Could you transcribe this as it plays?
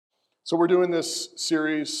So we're doing this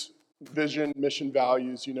series, Vision, Mission,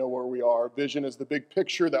 Values. You know where we are. Vision is the big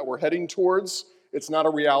picture that we're heading towards. It's not a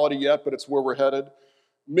reality yet, but it's where we're headed.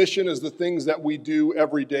 Mission is the things that we do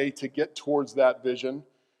every day to get towards that vision.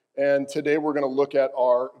 And today we're going to look at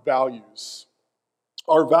our values.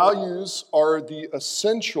 Our values are the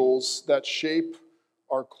essentials that shape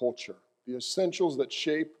our culture. The essentials that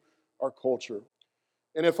shape our culture.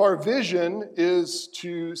 And if our vision is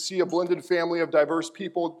to see a blended family of diverse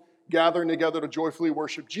people gathering together to joyfully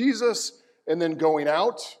worship Jesus and then going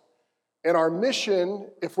out, and our mission,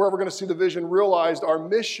 if we're ever going to see the vision realized, our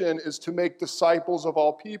mission is to make disciples of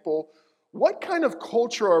all people. What kind of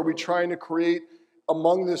culture are we trying to create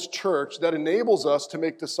among this church that enables us to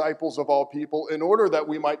make disciples of all people in order that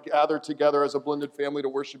we might gather together as a blended family to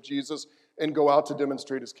worship Jesus and go out to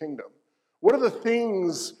demonstrate his kingdom? What are the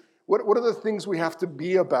things, what are the things we have to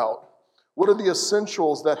be about? What are the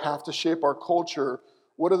essentials that have to shape our culture?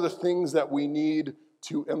 What are the things that we need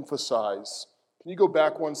to emphasize? Can you go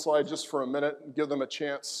back one slide just for a minute and give them a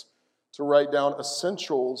chance to write down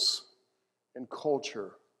essentials in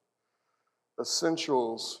culture?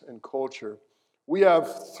 Essentials in culture. We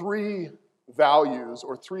have three values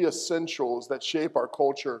or three essentials that shape our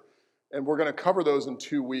culture, and we're going to cover those in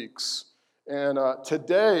 2 weeks. And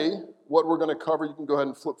today, what we're going to cover, you can go ahead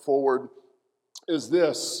and flip forward, is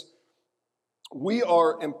this. We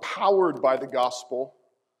are empowered by the gospel,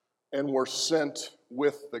 and we're sent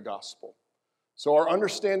with the gospel. So our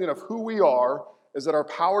understanding of who we are is that our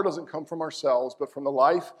power doesn't come from ourselves, but from the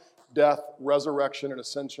life, death, resurrection, and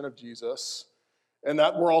ascension of Jesus, and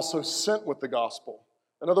that we're also sent with the gospel.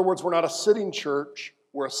 In other words, we're not a sitting church,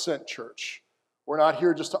 we're a sent church. We're not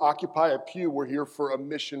here just to occupy a pew, we're here for a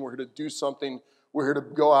mission, we're here to do something, we're here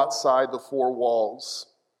to go outside the four walls.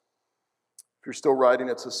 If you're still writing,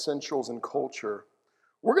 it's essentials in culture.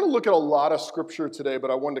 We're going to look at a lot of scripture today,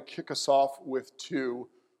 but I wanted to kick us off with two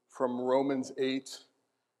from Romans 8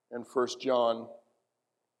 and 1 John.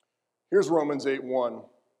 Here's Romans 8:1.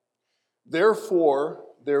 Therefore,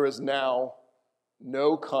 there is now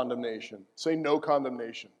no condemnation. Say no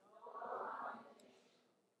condemnation.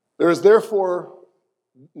 There is therefore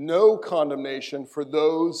no condemnation for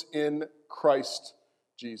those in Christ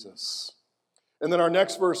Jesus. And then our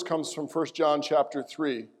next verse comes from 1 John chapter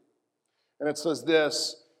 3. And it says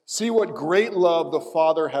this, see what great love the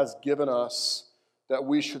Father has given us that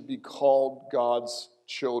we should be called God's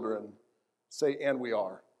children. Say, and we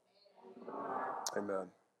are. Amen.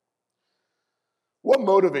 What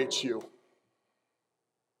motivates you?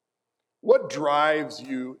 What drives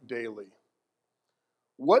you daily?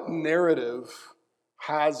 What narrative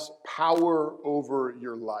has power over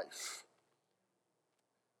your life?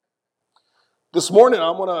 This morning, I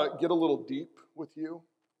want to get a little deep with you.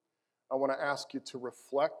 I want to ask you to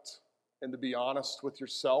reflect and to be honest with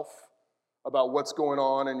yourself about what's going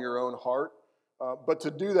on in your own heart. But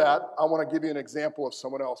to do that, I want to give you an example of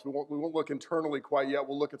someone else. We won't look internally quite yet.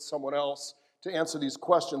 We'll look at someone else to answer these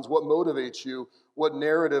questions. What motivates you? What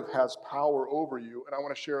narrative has power over you? And I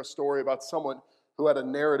want to share a story about someone who had a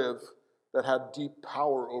narrative that had deep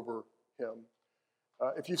power over him.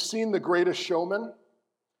 If you've seen The Greatest Showman,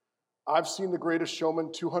 I've seen The Greatest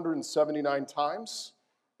Showman 279 times.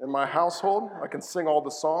 In my household, I can sing all the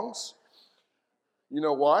songs. You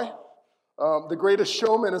know why? The Greatest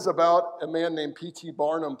Showman is about a man named P.T.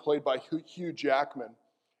 Barnum, played by Hugh Jackman.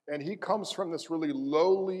 And he comes from this really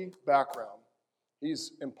lowly background.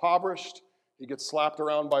 He's impoverished. He gets slapped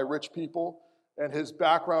around by rich people. And his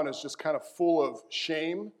background is just kind of full of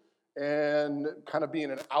shame and kind of being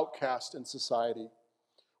an outcast in society.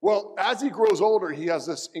 Well, as he grows older, he has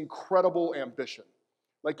this incredible ambition.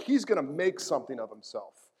 Like he's going to make something of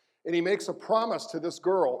himself. And he makes a promise to this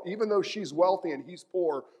girl, even though she's wealthy and he's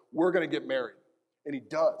poor, we're going to get married. And he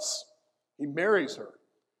does. He marries her.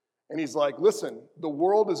 And he's like, listen, the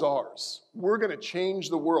world is ours. We're going to change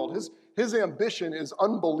the world. His ambition is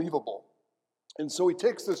unbelievable. And so he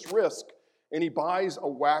takes this risk and he buys a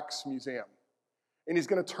wax museum. And he's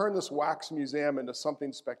going to turn this wax museum into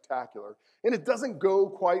something spectacular. And it doesn't go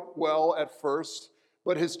quite well at first,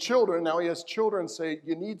 but his children, now he has children, say,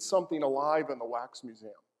 you need something alive in the wax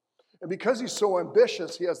museum. And because he's so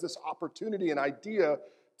ambitious, he has this opportunity and idea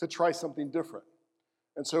to try something different.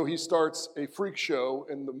 And so he starts a freak show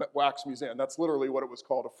in the wax museum. That's literally what it was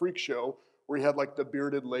called, a freak show, where he had like the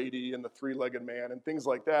bearded lady and the three-legged man and things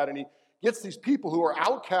like that. And he gets these people who are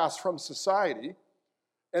outcasts from society.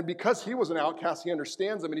 And because he was an outcast, he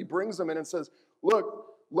understands them and he brings them in and says, look,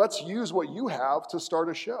 let's use what you have to start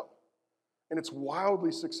a show. And it's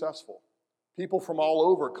wildly successful. People from all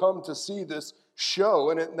over come to see this show,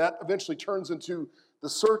 and that eventually turns into the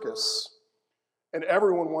circus. and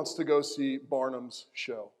everyone wants to go see Barnum's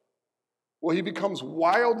show. Well, he becomes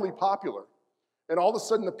wildly popular, and all of a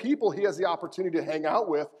sudden the people he has the opportunity to hang out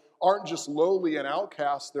with aren't just lowly and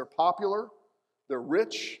outcasts, they're popular, they're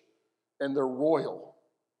rich, and they're royal.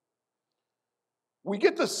 We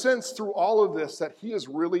get the sense through all of this that he is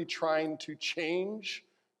really trying to change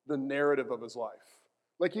the narrative of his life.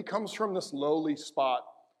 Like he comes from this lowly spot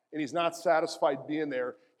and he's not satisfied being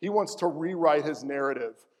there. He wants to rewrite his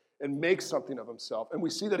narrative and make something of himself. And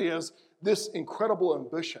we see that he has this incredible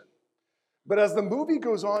ambition. But as the movie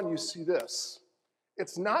goes on, you see this.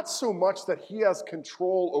 It's not so much that he has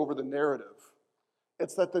control over the narrative.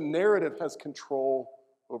 It's that the narrative has control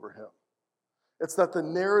over him. It's that the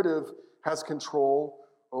narrative has control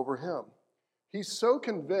over him. He's so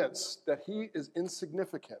convinced that he is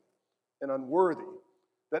insignificant and unworthy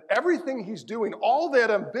that everything he's doing, all that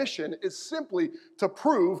ambition, is simply to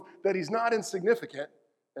prove that he's not insignificant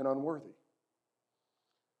and unworthy.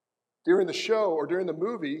 During the show or during the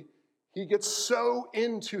movie, he gets so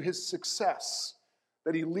into his success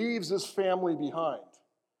that he leaves his family behind,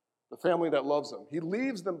 the family that loves him. He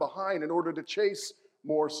leaves them behind in order to chase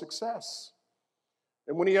more success.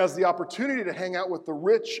 And when he has the opportunity to hang out with the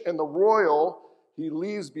rich and the royal, he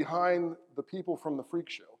leaves behind the people from the freak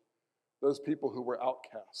show, those people who were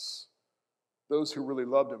outcasts, those who really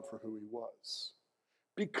loved him for who he was.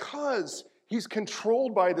 Because he's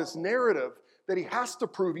controlled by this narrative that he has to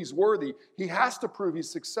prove he's worthy, he has to prove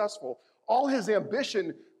he's successful. All his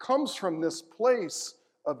ambition comes from this place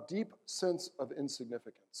of deep sense of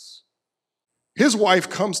insignificance. His wife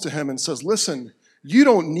comes to him and says, listen, you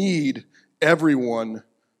don't need everyone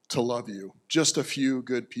to love you, just a few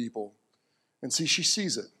good people. And see, she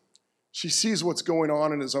sees it. She sees what's going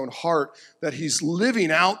on in his own heart, that he's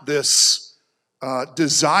living out this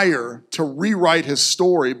desire to rewrite his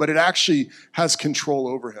story, but it actually has control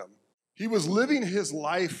over him. He was living his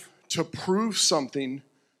life to prove something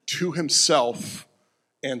to himself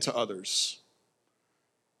and to others.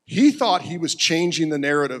 He thought he was changing the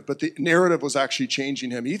narrative, but the narrative was actually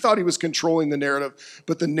changing him. He thought he was controlling the narrative,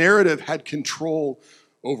 but the narrative had control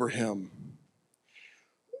over him.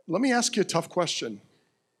 Let me ask you a tough question.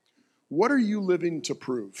 What are you living to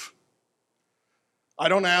prove? I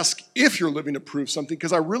don't ask if you're living to prove something,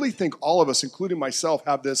 because I really think all of us, including myself,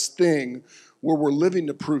 have this thing where we're living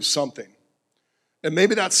to prove something. And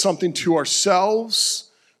maybe that's something to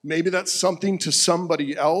ourselves. Maybe that's something to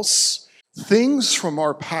somebody else. Things from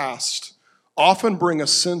our past often bring a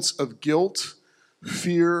sense of guilt,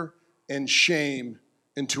 fear, and shame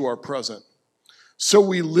into our present. So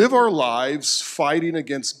we live our lives fighting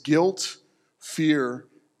against guilt, fear,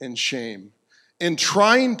 and shame, and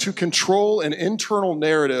trying to control an internal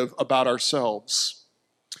narrative about ourselves.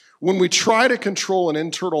 When we try to control an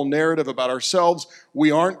internal narrative about ourselves,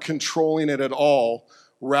 we aren't controlling it at all.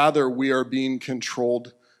 Rather, we are being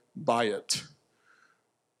controlled by it.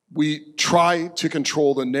 We try to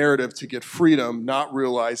control the narrative to get freedom, not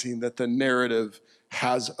realizing that the narrative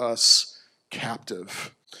has us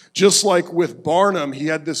captive. Just like with Barnum, he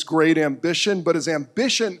had this great ambition, but his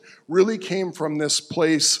ambition really came from this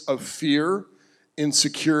place of fear,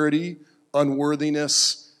 insecurity,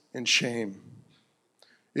 unworthiness, and shame.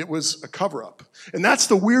 It was a cover-up. And that's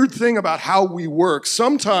the weird thing about how we work.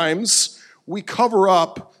 Sometimes we cover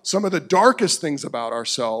up some of the darkest things about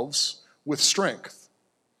ourselves with strength.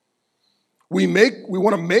 We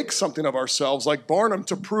want to make something of ourselves like Barnum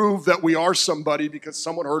to prove that we are somebody because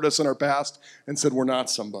someone hurt us in our past and said we're not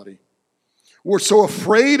somebody. We're so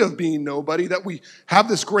afraid of being nobody that we have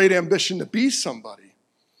this great ambition to be somebody.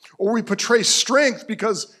 Or we portray strength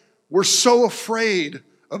because we're so afraid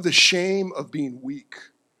of the shame of being weak.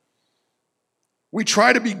 We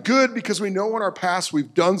try to be good because we know in our past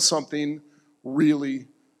we've done something really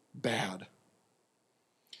bad.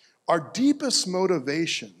 Our deepest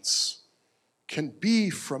motivations can be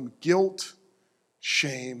from guilt,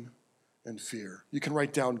 shame, and fear. You can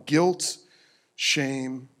write down guilt,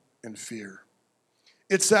 shame, and fear.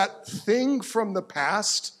 It's that thing from the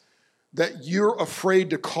past that you're afraid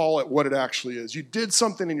to call it what it actually is. You did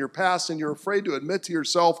something in your past and you're afraid to admit to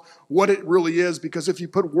yourself what it really is, because if you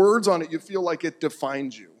put words on it, you feel like it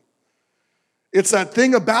defines you. It's that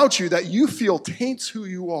thing about you that you feel taints who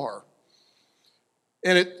you are.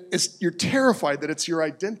 And you're terrified that it's your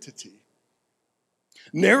identity.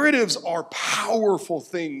 Narratives are powerful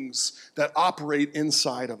things that operate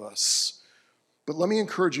inside of us. But let me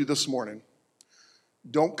encourage you this morning.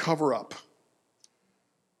 Don't cover up.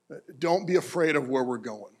 Don't be afraid of where we're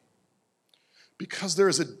going. Because there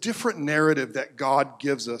is a different narrative that God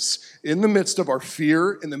gives us in the midst of our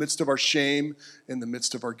fear, in the midst of our shame, in the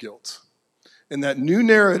midst of our guilt. And that new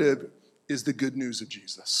narrative is the good news of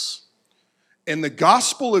Jesus. And the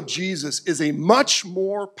gospel of Jesus is a much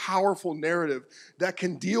more powerful narrative that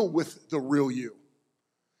can deal with the real you.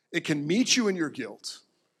 It can meet you in your guilt.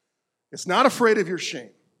 It's not afraid of your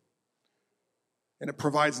shame. And it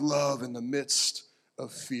provides love in the midst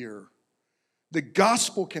of fear. The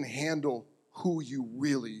gospel can handle who you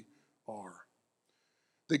really are.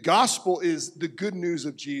 The gospel is the good news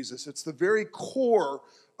of Jesus. It's the very core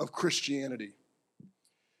of Christianity.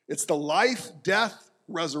 It's the life, death,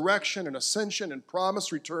 resurrection, and ascension and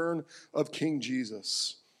promised return of King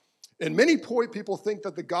Jesus. And many people think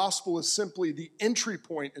that the gospel is simply the entry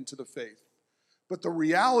point into the faith. But the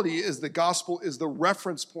reality is the gospel is the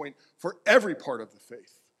reference point for every part of the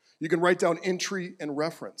faith. You can write down entry and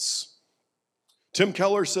reference. Tim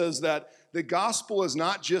Keller says that the gospel is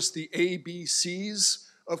not just the ABCs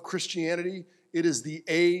of Christianity, it is the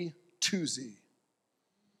A to Z.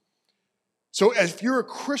 So if you're a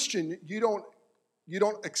Christian, you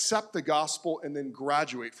don't accept the gospel and then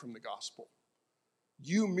graduate from the gospel.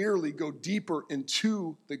 You merely go deeper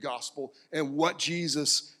into the gospel and what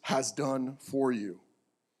Jesus has done for you.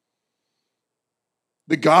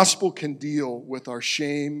 The gospel can deal with our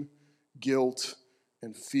shame, guilt,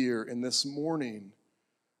 and fear. And this morning,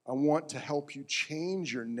 I want to help you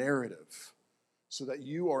change your narrative so that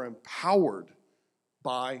you are empowered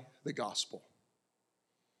by the gospel.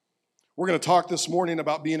 We're going to talk this morning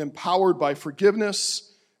about being empowered by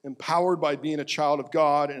forgiveness, empowered by being a child of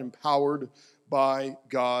God, and empowered by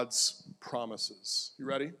God's promises. You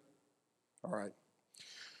ready? All right.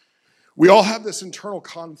 We all have this internal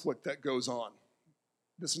conflict that goes on.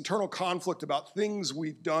 This internal conflict about things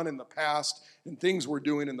we've done in the past and things we're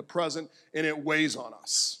doing in the present, and it weighs on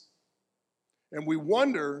us. And we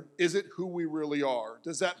wonder, is it who we really are?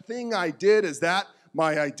 Does that thing I did, is that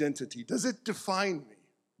my identity? Does it define me?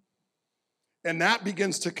 And that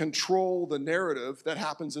begins to control the narrative that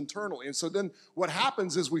happens internally. And so then what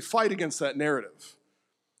happens is we fight against that narrative.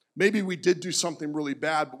 Maybe we did do something really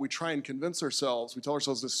bad, but we try and convince ourselves, we tell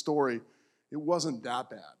ourselves this story, it wasn't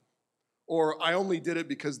that bad. Or I only did it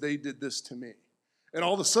because they did this to me. And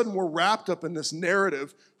all of a sudden we're wrapped up in this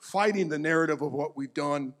narrative, fighting the narrative of what we've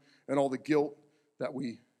done and all the guilt that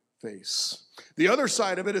we face. The other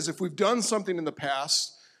side of it is if we've done something in the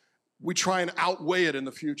past, we try and outweigh it in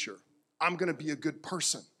the future. I'm going to be a good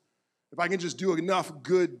person. If I can just do enough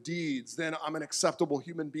good deeds, then I'm an acceptable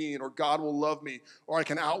human being, or God will love me, or I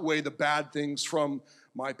can outweigh the bad things from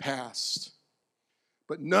my past.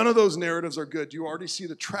 But none of those narratives are good. Do you already see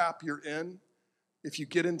the trap you're in? If you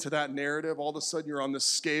get into that narrative, all of a sudden you're on this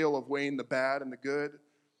scale of weighing the bad and the good.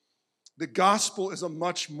 The gospel is a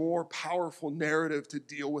much more powerful narrative to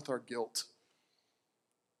deal with our guilt.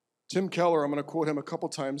 Tim Keller, I'm going to quote him a couple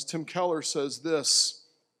times. Tim Keller says this,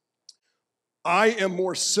 I am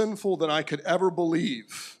more sinful than I could ever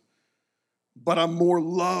believe, but I'm more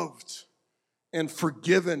loved and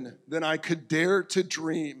forgiven than I could dare to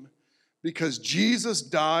dream because Jesus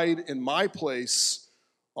died in my place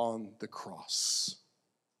on the cross.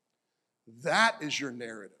 That is your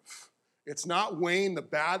narrative. It's not weighing the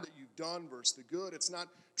bad that you've done versus the good. It's not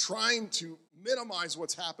trying to minimize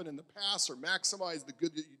what's happened in the past or maximize the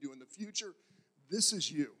good that you do in the future. This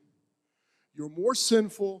is you. You're more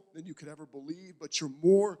sinful than you could ever believe, but you're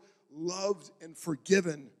more loved and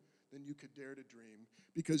forgiven than you could dare to dream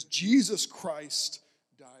because Jesus Christ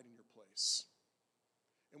died in your place.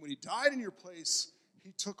 And when he died in your place,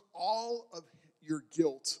 he took all of your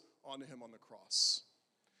guilt onto him on the cross.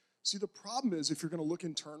 See, the problem is if you're going to look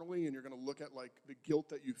internally and you're going to look at like the guilt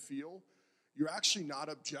that you feel, you're actually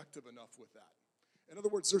not objective enough with that. In other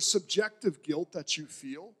words, there's subjective guilt that you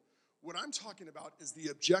feel. What I'm talking about is the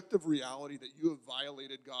objective reality that you have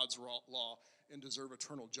violated God's law and deserve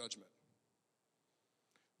eternal judgment.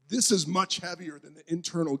 This is much heavier than the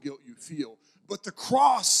internal guilt you feel. But the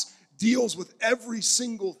cross deals with every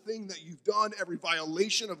single thing that you've done, every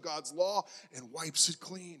violation of God's law, and wipes it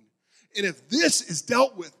clean. And if this is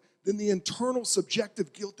dealt with, then the internal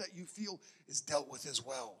subjective guilt that you feel is dealt with as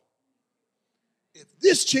well. If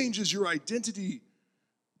this changes your identity,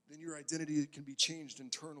 then your identity can be changed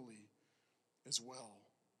internally as well.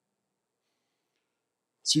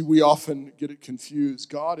 See, we often get it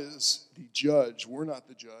confused. God is the judge. We're not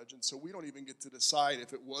the judge. And so we don't even get to decide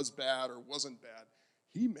if it was bad or wasn't bad.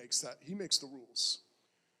 He makes the rules.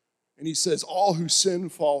 And he says, all who sin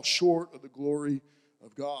fall short of the glory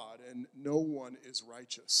of God, and no one is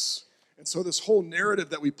righteous. And so this whole narrative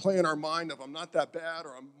that we play in our mind of I'm not that bad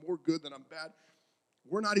or I'm more good than I'm bad,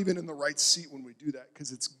 we're not even in the right seat when we do that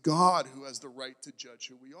because it's God who has the right to judge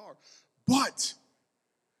who we are. But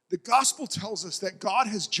the gospel tells us that God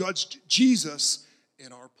has judged Jesus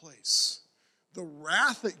in our place. The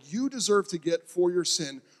wrath that you deserve to get for your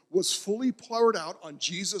sin was fully poured out on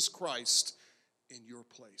Jesus Christ in your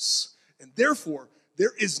place. And therefore,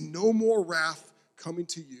 there is no more wrath coming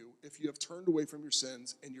to you if you have turned away from your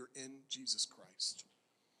sins and you're in Jesus Christ.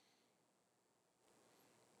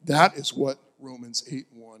 That is what Romans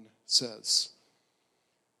 8:1 says.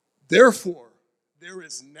 Therefore, there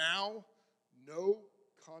is now no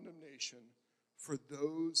condemnation for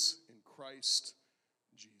those in Christ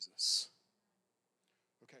Jesus.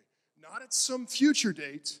 Okay, not at some future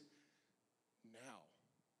date, now.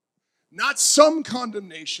 Not some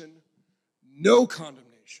condemnation, no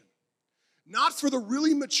condemnation. Not for the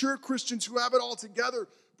really mature Christians who have it all together,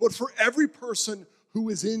 but for every person who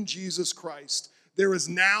is in Jesus Christ. There is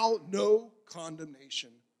now no condemnation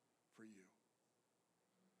for you.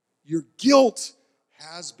 Your guilt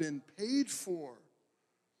has been paid for.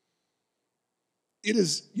 It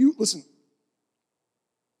is, you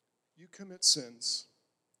commit sins,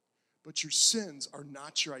 but your sins are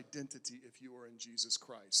not your identity if you are in Jesus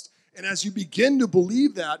Christ. And as you begin to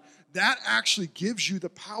believe that, that actually gives you the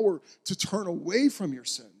power to turn away from your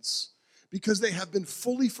sins because they have been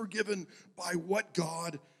fully forgiven by what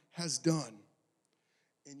God has done.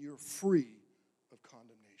 And you're free of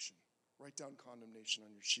condemnation. Write down condemnation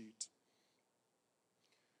on your sheet.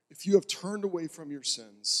 If you have turned away from your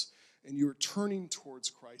sins and you're turning towards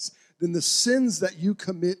Christ, then the sins that you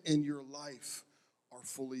commit in your life are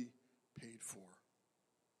fully paid for.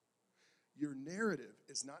 Your narrative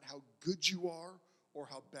is not how good you are or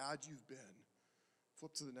how bad you've been.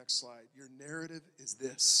 Flip to the next slide. Your narrative is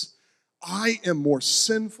this: I am more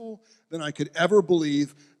sinful than I could ever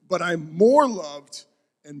believe, but I'm more loved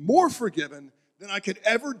and more forgiven than I could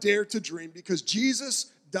ever dare to dream because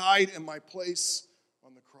Jesus died in my place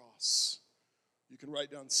on the cross. You can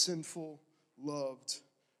write down sinful, loved,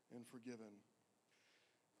 and forgiven.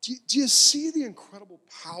 Do you see the incredible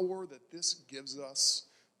power that this gives us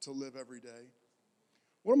to live every day?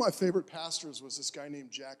 One of my favorite pastors was this guy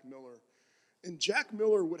named Jack Miller. And Jack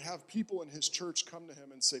Miller would have people in his church come to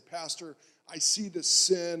him and say, Pastor, I see this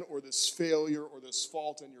sin or this failure or this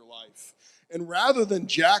fault in your life. And rather than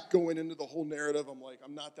Jack going into the whole narrative,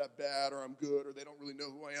 I'm not that bad or I'm good or they don't really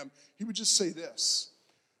know who I am, he would just say this: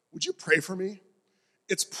 would you pray for me?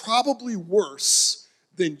 It's probably worse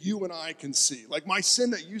than you and I can see. Like my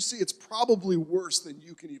sin that you see, it's probably worse than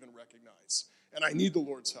you can even recognize. And I need the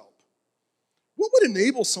Lord's help. What would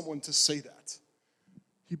enable someone to say that?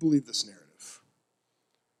 He believed this narrative.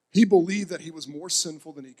 He believed that he was more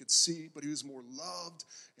sinful than he could see, but he was more loved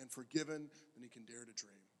and forgiven than he can dare to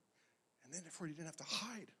dream. And then therefore he didn't have to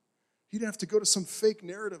hide. He didn't have to go to some fake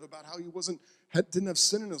narrative about how he didn't have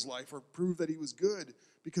sin in his life or prove that he was good,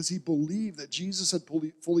 because he believed that Jesus had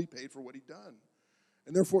fully paid for what he'd done.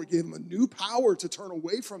 And therefore it gave him a new power to turn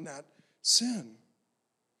away from that sin.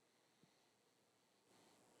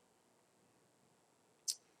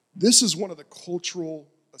 This is one of the cultural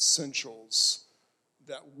essentials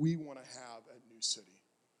that we want to have at New City.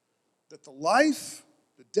 That the life,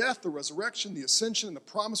 the death, the resurrection, the ascension, and the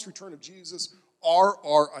promised return of Jesus are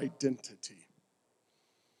our identity.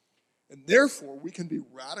 And therefore, we can be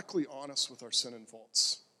radically honest with our sin and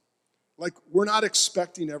faults. Like, we're not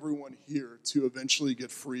expecting everyone here to eventually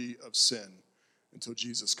get free of sin until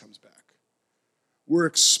Jesus comes back. We're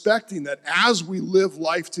expecting that as we live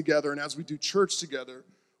life together and as we do church together,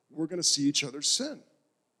 we're going to see each other's sin.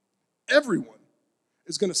 Everyone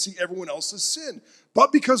is going to see everyone else's sin.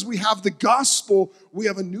 But because we have the gospel, we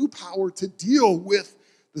have a new power to deal with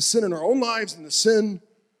the sin in our own lives and the sin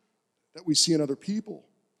that we see in other people.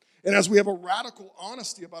 And as we have a radical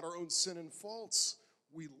honesty about our own sin and faults,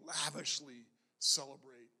 we lavishly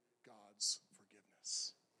celebrate God's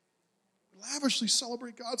forgiveness. Lavishly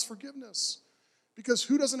celebrate God's forgiveness. Because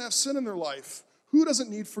who doesn't have sin in their life? Who doesn't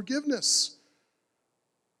need forgiveness?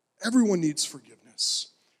 Everyone needs forgiveness.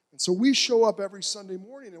 And so we show up every Sunday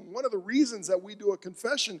morning, and one of the reasons that we do a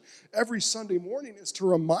confession every Sunday morning is to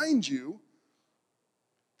remind you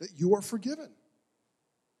that you are forgiven.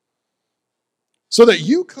 So that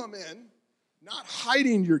you come in not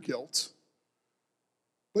hiding your guilt,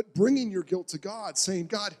 but bringing your guilt to God, saying,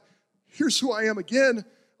 God, here's who I am again.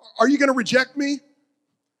 Are you going to reject me?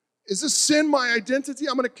 Is this sin my identity?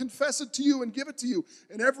 I'm going to confess it to you and give it to you.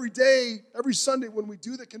 And every day, every Sunday when we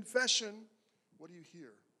do the confession, what do you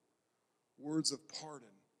hear? Words of pardon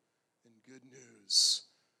and good news.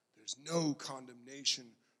 There's no condemnation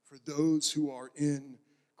for those who are in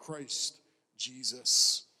Christ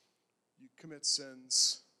Jesus. You commit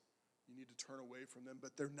sins, you need to turn away from them,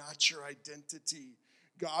 but they're not your identity.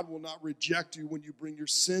 God will not reject you when you bring your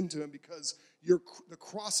sin to him, because the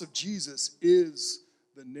cross of Jesus is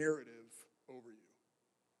the narrative over you.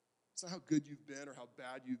 It's not how good you've been or how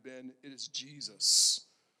bad you've been. It is Jesus.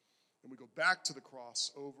 And we go back to the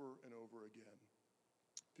cross over and over again.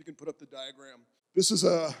 If you can put up the diagram. This is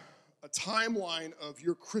a timeline of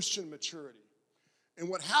your Christian maturity. And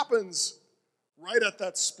what happens right at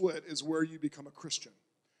that split is where you become a Christian.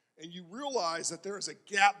 And you realize that there is a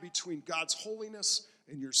gap between God's holiness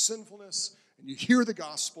and your sinfulness. And you hear the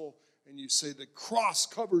gospel and you say, the cross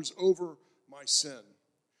covers over my sin.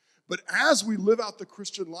 But as we live out the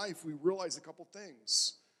Christian life, we realize a couple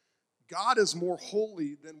things. God is more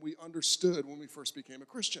holy than we understood when we first became a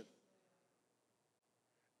Christian.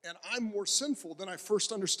 And I'm more sinful than I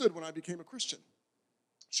first understood when I became a Christian.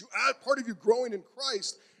 So part of you growing in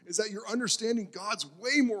Christ is that you're understanding God's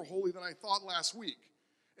way more holy than I thought last week.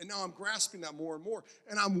 And now I'm grasping that more and more.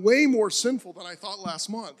 And I'm way more sinful than I thought last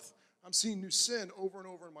month. I'm seeing new sin over and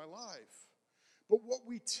over in my life. But what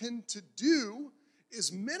we tend to do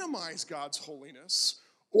is minimize God's holiness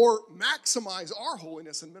or maximize our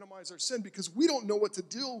holiness and minimize our sin because we don't know what to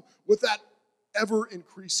do with that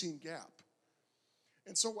ever-increasing gap.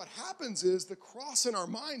 And so what happens is the cross in our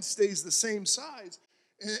mind stays the same size,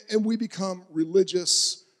 and we become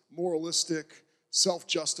religious, moralistic,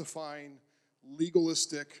 self-justifying,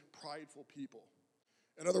 legalistic, prideful people.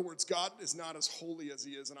 In other words, God is not as holy as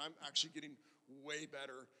he is, and I'm actually getting way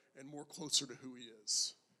better and more closer to who he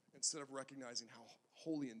is, instead of recognizing how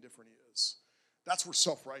holy and different he is. That's where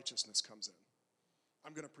self-righteousness comes in.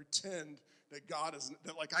 I'm going to pretend that God is,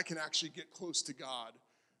 that like I can actually get close to God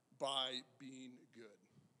by being good.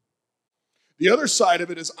 The other side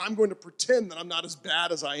of it is I'm going to pretend that I'm not as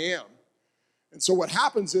bad as I am. And so what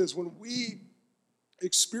happens is when we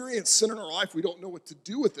experience sin in our life, we don't know what to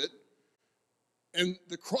do with it. And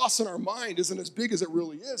the cross in our mind isn't as big as it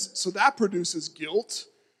really is. So that produces guilt,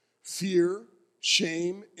 fear,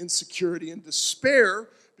 shame, insecurity, and despair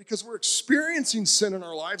because we're experiencing sin in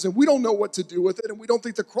our lives and we don't know what to do with it and we don't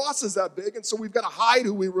think the cross is that big, and so we've got to hide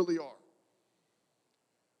who we really are.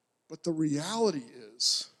 But the reality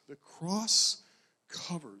is the cross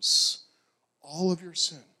covers all of your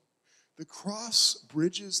sin. The cross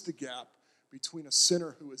bridges the gap between a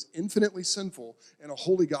sinner who is infinitely sinful and a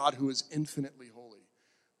holy God who is infinitely holy.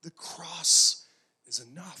 The cross is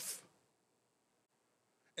enough.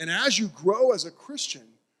 And as you grow as a Christian,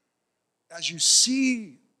 as you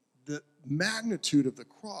see the magnitude of the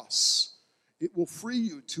cross, it will free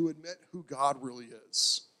you to admit who God really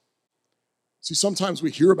is. See, sometimes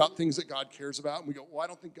we hear about things that God cares about, and we go, well, I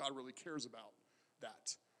don't think God really cares about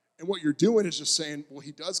that. And what you're doing is just saying, well,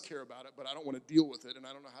 he does care about it, but I don't want to deal with it, and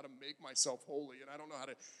I don't know how to make myself holy, and I don't know how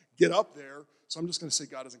to get up there, so I'm just going to say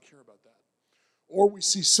God doesn't care about that. Or we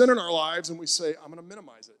see sin in our lives, and we say, I'm going to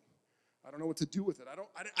minimize it. I don't know what to do with it.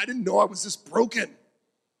 I didn't know I was this broken.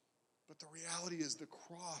 But the reality is the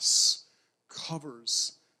cross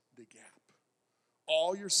covers the gap.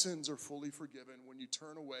 All your sins are fully forgiven when you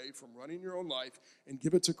turn away from running your own life and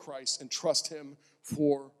give it to Christ and trust him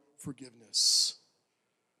for forgiveness.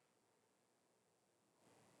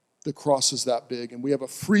 The cross is that big, and we have a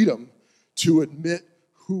freedom to admit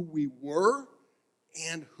who we were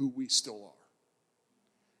and who we still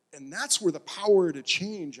are. And that's where the power to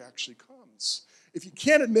change actually comes. If you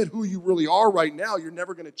can't admit who you really are right now, you're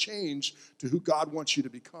never going to change to who God wants you to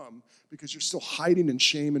become because you're still hiding in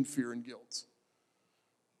shame and fear and guilt.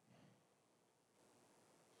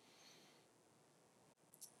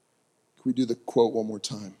 Can we do the quote one more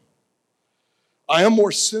time? I am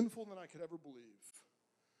more sinful than I could ever believe,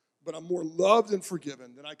 but I'm more loved and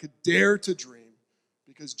forgiven than I could dare to dream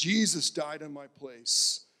because Jesus died in my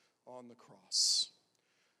place on the cross.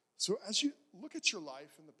 So as you look at your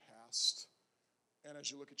life in the past, and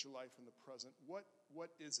as you look at your life in the present, what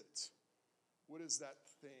is it? What is that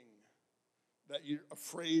thing that you're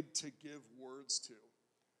afraid to give words to?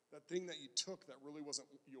 That thing that you took that really wasn't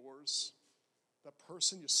yours? That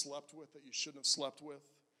person you slept with that you shouldn't have slept with?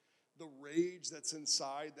 The rage that's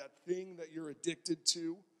inside, that thing that you're addicted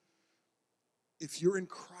to? If you're in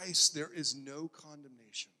Christ, there is no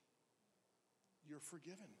condemnation. You're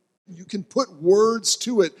forgiven. You can put words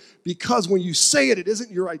to it because when you say it, it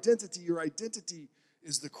isn't your identity. Your identity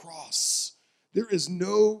is the cross. There is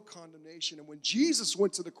no condemnation. And when Jesus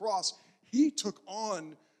went to the cross, he took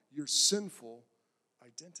on your sinful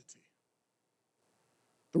identity.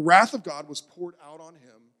 The wrath of God was poured out on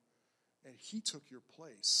him, and he took your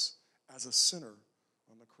place as a sinner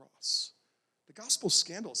on the cross. The gospel's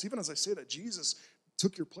scandalous. Even as I say that, Jesus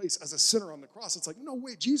took your place as a sinner on the cross. It's like, no,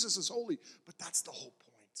 wait, Jesus is holy. But that's the whole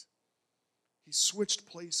point. He switched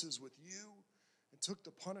places with you and took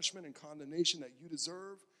the punishment and condemnation that you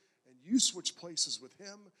deserve, and you switched places with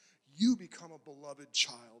him. you become a beloved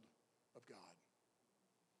child of God.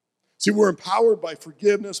 See, we're empowered by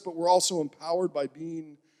forgiveness, but we're also empowered by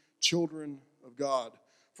being children of God.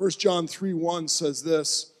 1 John 3:1 says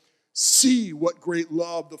this, see what great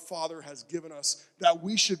love the Father has given us, that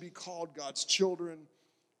we should be called God's children,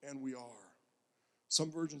 and we are. Some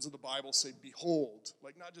versions of the Bible say, behold,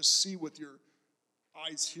 like not just see with your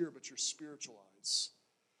eyes here, but your spiritual eyes.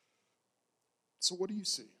 So what do you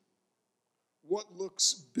see? What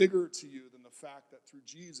looks bigger to you than the fact that through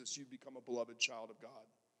Jesus you've become a beloved child of God?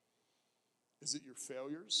 Is it your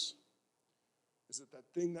failures? Is it that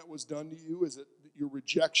thing that was done to you? Is it your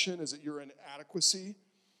rejection? Is it your inadequacy?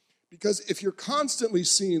 Because if you're constantly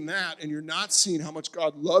seeing that and you're not seeing how much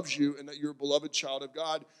God loves you and that you're a beloved child of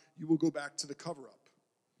God, you will go back to the cover-up.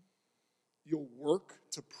 You'll work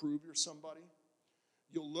to prove you're somebody.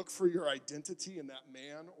 You'll look for your identity in that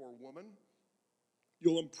man or woman.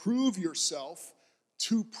 You'll improve yourself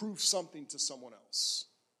to prove something to someone else.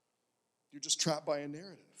 You're just trapped by a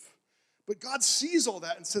narrative. But God sees all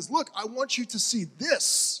that and says, look, I want you to see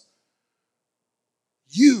this.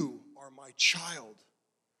 You are my child,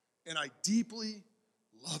 and I deeply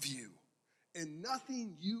love you. And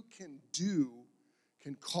nothing you can do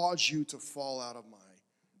can cause you to fall out of my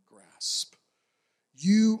grasp.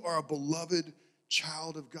 You are a beloved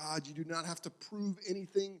child of God. You do not have to prove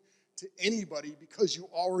anything to anybody because you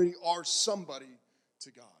already are somebody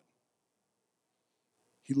to God.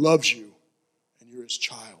 He loves you, and you're his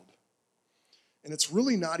child. And it's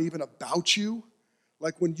really not even about you.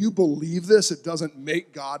 Like when you believe this, it doesn't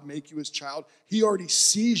make God make you his child. He already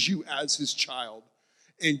sees you as his child.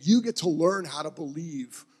 And you get to learn how to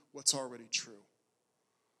believe what's already true.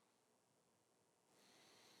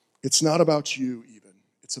 It's not about you even.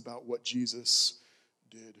 It's about what Jesus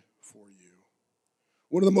did for you.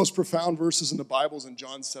 One of the most profound verses in the Bible is in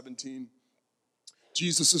John 17.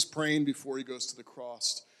 Jesus is praying before he goes to the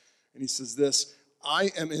cross. And he says this,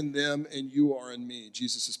 I am in them and you are in me.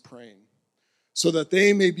 Jesus is praying. So that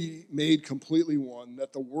they may be made completely one,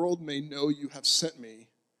 that the world may know you have sent me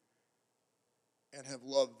and have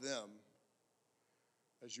loved them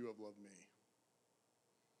as you have loved me.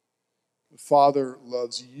 The Father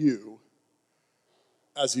loves you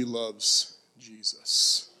as he loves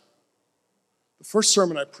Jesus. The first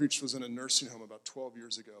sermon I preached was in a nursing home about 12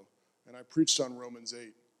 years ago, and I preached on Romans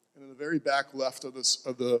 8. And in the very back left of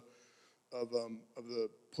the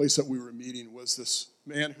place that we were meeting was this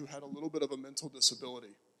man who had a little bit of a mental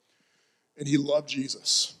disability, and he loved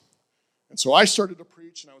Jesus. And so I started to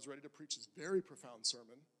preach, and I was ready to preach this very profound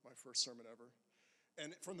sermon, my first sermon ever.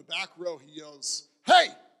 And from the back row, he yells, hey!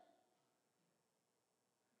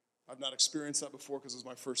 I've not experienced that before because it was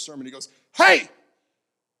my first sermon. He goes, hey!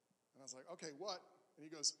 And I was like, okay, what? And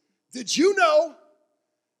he goes, did you know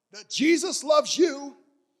that Jesus loves you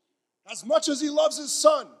as much as he loves his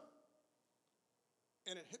son?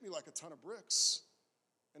 And it hit me like a ton of bricks.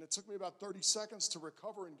 And it took me about 30 seconds to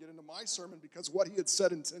recover and get into my sermon because what he had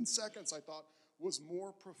said in 10 seconds I thought was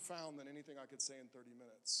more profound than anything I could say in 30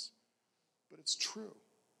 minutes. But it's true.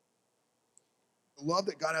 The love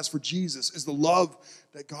that God has for Jesus is the love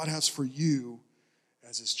that God has for you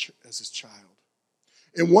as his child.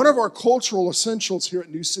 And one of our cultural essentials here at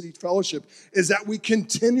New City Fellowship is that we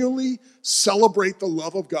continually celebrate the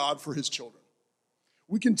love of God for his children.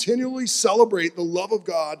 We continually celebrate the love of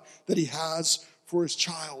God that he has for his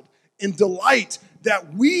child and delight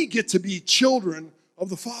that we get to be children of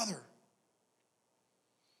the Father.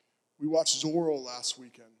 We watched Zorro last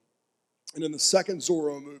weekend. And in the second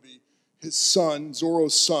Zorro movie, his son,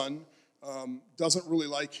 Zorro's son, doesn't really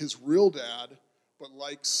like his real dad, but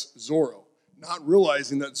likes Zorro, not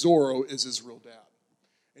realizing that Zorro is his real dad.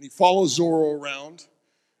 And he follows Zorro around,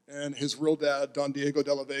 and his real dad, Don Diego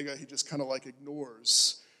de la Vega, he just kind of like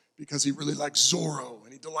ignores because he really likes Zorro,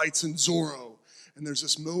 and he delights in Zorro. And there's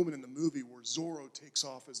this moment in the movie where Zorro takes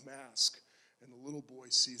off his mask, and the little boy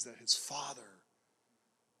sees that his father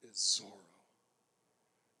is Zorro.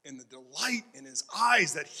 And the delight in his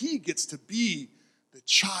eyes that he gets to be the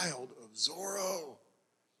child of Zorro.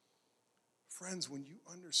 Friends, when you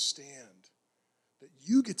understand that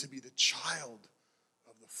you get to be the child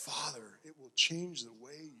of the Father, it will change the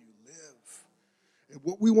way you live. And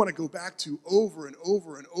what we want to go back to over and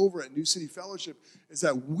over and over at New City Fellowship is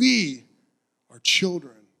that we are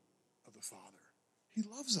children of the Father. He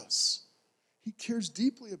loves us. He cares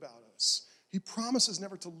deeply about us. He promises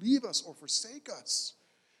never to leave us or forsake us.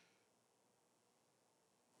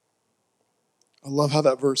 I love how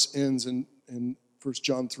that verse ends in 1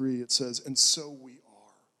 John 3. It says, and so we are.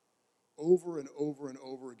 Over and over and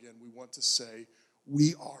over again, we want to say,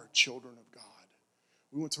 we are children of God.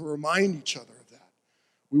 We want to remind each other of that.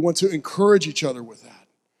 We want to encourage each other with that.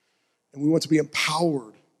 And we want to be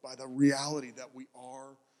empowered by the reality that we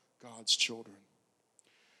are God's children.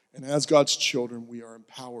 And as God's children, we are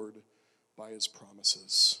empowered by his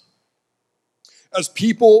promises. As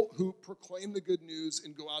people who proclaim the good news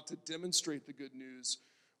and go out to demonstrate the good news,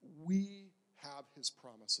 we have his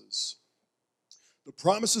promises. The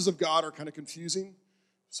promises of God are kind of confusing.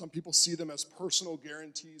 Some people see them as personal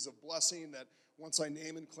guarantees of blessing, that once I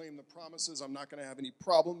name and claim the promises, I'm not going to have any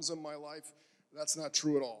problems in my life. That's not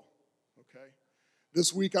true at all, okay?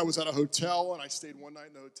 This week I was at a hotel, and I stayed one night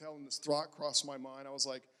in the hotel, and this thought crossed my mind. I was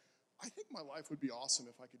like, I think my life would be awesome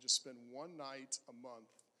if I could just spend one night a month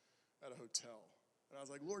at a hotel. And I was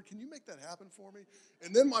like, Lord, can you make that happen for me?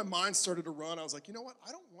 And then my mind started to run. I was like, you know what?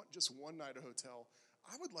 I don't want just one night at a hotel.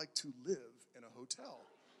 I would like to live in a hotel.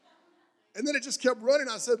 And then it just kept running.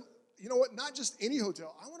 I said, you know what? Not just any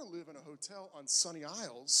hotel. I want to live in a hotel on Sunny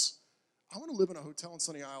Isles. I want to live in a hotel on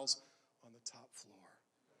Sunny Isles on the top floor.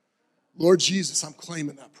 Lord Jesus, I'm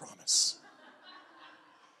claiming that promise.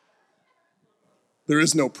 There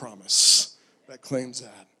is no promise that claims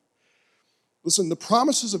that. Listen, the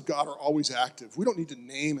promises of God are always active. We don't need to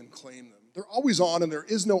name and claim them. They're always on, and there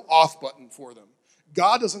is no off button for them.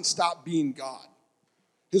 God doesn't stop being God.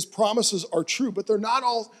 His promises are true, but they're not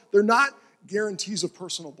guarantees of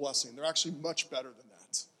personal blessing. They're actually much better than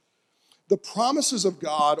that. The promises of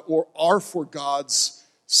God are for God's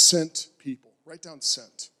sent people. Write down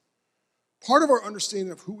sent. Part of our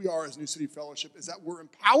understanding of who we are as New City Fellowship is that we're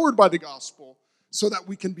empowered by the gospel so that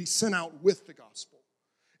we can be sent out with the gospel.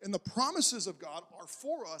 And the promises of God are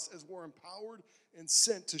for us as we're empowered and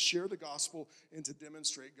sent to share the gospel and to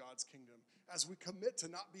demonstrate God's kingdom. As we commit to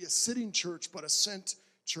not be a sitting church, but a sent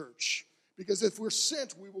church. Because if we're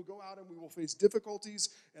sent, we will go out and we will face difficulties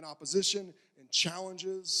and opposition and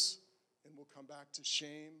challenges, and we'll come back to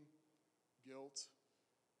shame, guilt,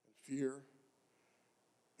 and fear.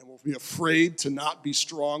 And we'll be afraid to not be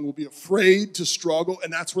strong. We'll be afraid to struggle,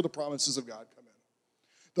 and that's where the promises of God come in.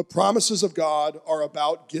 The promises of God are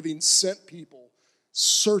about giving sent people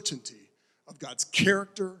certainty of God's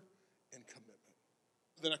character and commitment.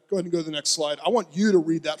 Then go ahead and go to the next slide. I want you to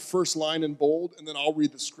read that first line in bold, and then I'll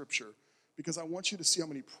read the scripture, because I want you to see how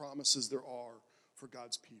many promises there are for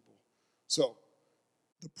God's people. So,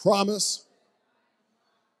 the promise,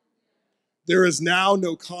 there is now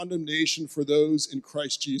no condemnation for those in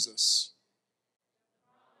Christ Jesus.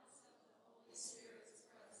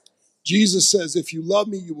 Jesus says, if you love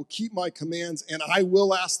me, you will keep my commands, and I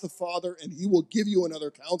will ask the Father, and he will give you another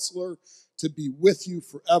counselor to be with you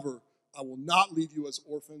forever. I will not leave you as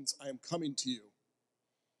orphans. I am coming to you.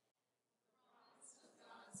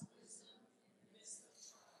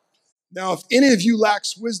 Now, if any of you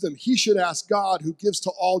lacks wisdom, he should ask God, who gives to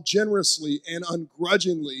all generously and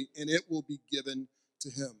ungrudgingly, and it will be given to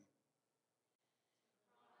him.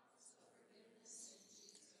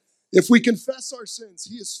 If we confess our sins,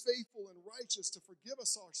 he is faithful and righteous to forgive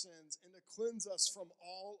us our sins and to cleanse us from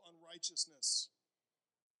all unrighteousness.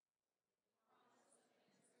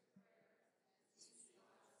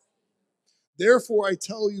 Therefore, I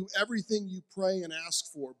tell you, everything you pray and ask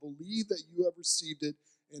for, believe that you have received it,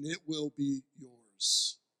 and it will be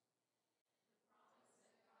yours.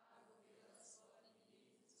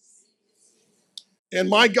 And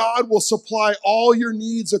my God will supply all your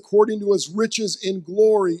needs according to his riches in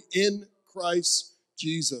glory in Christ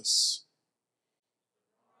Jesus.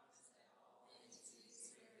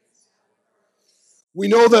 We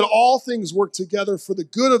know that all things work together for the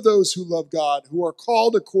good of those who love God, who are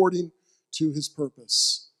called according to his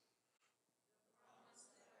purpose.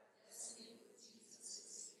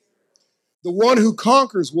 The one who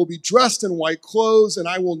conquers will be dressed in white clothes, and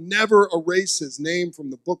I will never erase his name from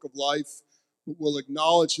the book of life, but will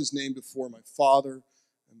acknowledge his name before my Father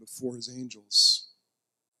and before his angels.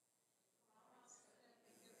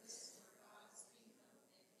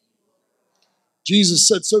 Jesus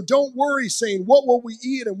said, so don't worry, saying, what will we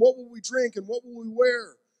eat, and what will we drink, and what will we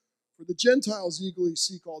wear? For the Gentiles eagerly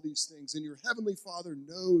seek all these things, and your heavenly Father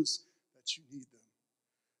knows that you need them.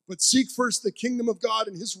 But seek first the kingdom of God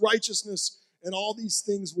and his righteousness, and all these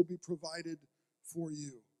things will be provided for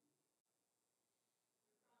you.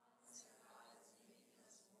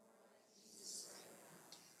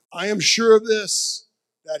 I am sure of this,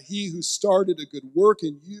 that he who started a good work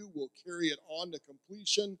in you will carry it on to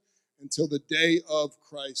completion until the day of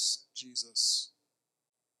Christ Jesus.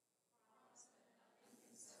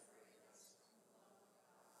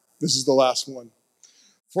 This is the last one.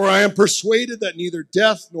 For I am persuaded that neither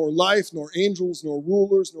death, nor life, nor angels, nor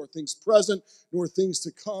rulers, nor things present, nor things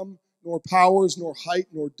to come, nor powers, nor height,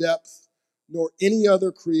 nor depth, nor any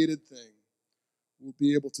other created thing will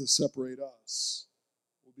be able to separate us,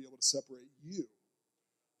 will be able to separate you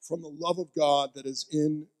from the love of God that is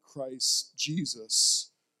in Christ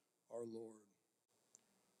Jesus our Lord.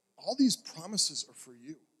 All these promises are for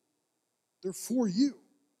you. They're for you.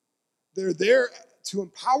 They're there to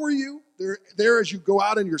empower you. They're there as you go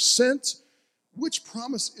out and you're sent. Which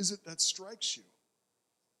promise is it that strikes you?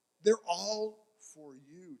 They're all for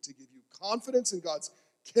you, to give you confidence in God's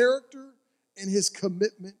character and his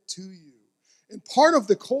commitment to you. And part of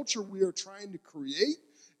the culture we are trying to create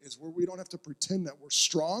is where we don't have to pretend that we're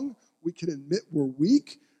strong. We can admit we're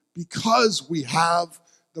weak because we have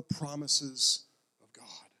the promises of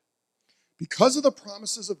God. Because of the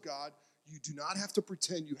promises of God, you do not have to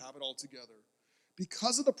pretend you have it all together.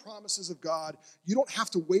 Because of the promises of God, you don't have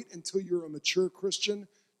to wait until you're a mature Christian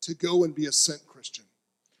to go and be a sent Christian.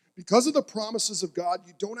 Because of the promises of God,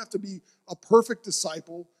 you don't have to be a perfect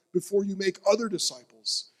disciple before you make other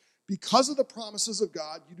disciples. Because of the promises of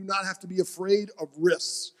God, you do not have to be afraid of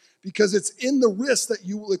risks, because it's in the risks that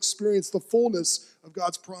you will experience the fullness of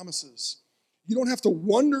God's promises. You don't have to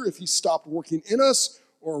wonder if he stopped working in us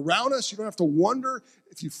or around us. You don't have to wonder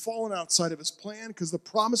if you've fallen outside of his plan, because the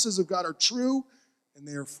promises of God are true and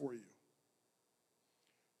they are for you.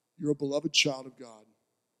 You're a beloved child of God.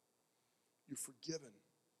 You're forgiven.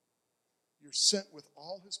 You're sent with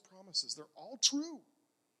all his promises. They're all true.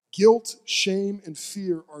 Guilt, shame, and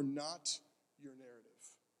fear are not your narrative.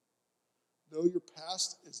 Though your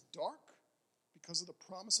past is dark, because of the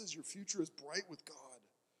promises, your future is bright with God.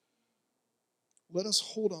 Let us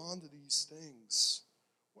hold on to these things.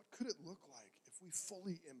 What could it look like if we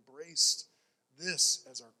fully embraced this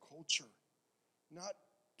as our culture? Not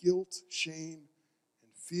guilt, shame,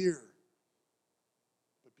 and fear,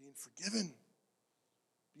 but being forgiven,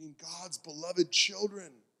 being God's beloved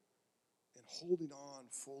children, and holding on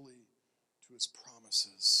fully to his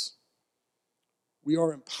promises. We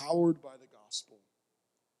are empowered by the gospel,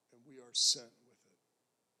 and we are sent with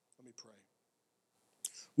it. Let me pray.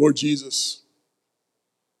 Lord Jesus,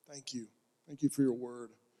 thank you. Thank you for your word.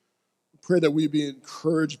 We pray that we be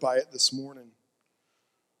encouraged by it this morning.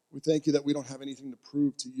 We thank you that we don't have anything to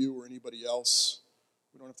prove to you or anybody else.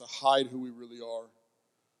 We don't have to hide who we really are.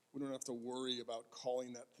 We don't have to worry about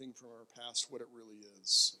calling that thing from our past what it really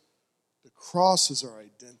is. The cross is our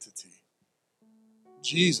identity.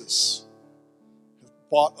 Jesus has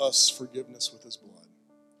bought us forgiveness with his blood.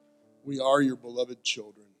 We are your beloved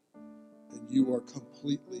children, and you are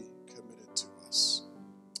completely committed to us.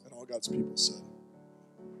 And all God's people said,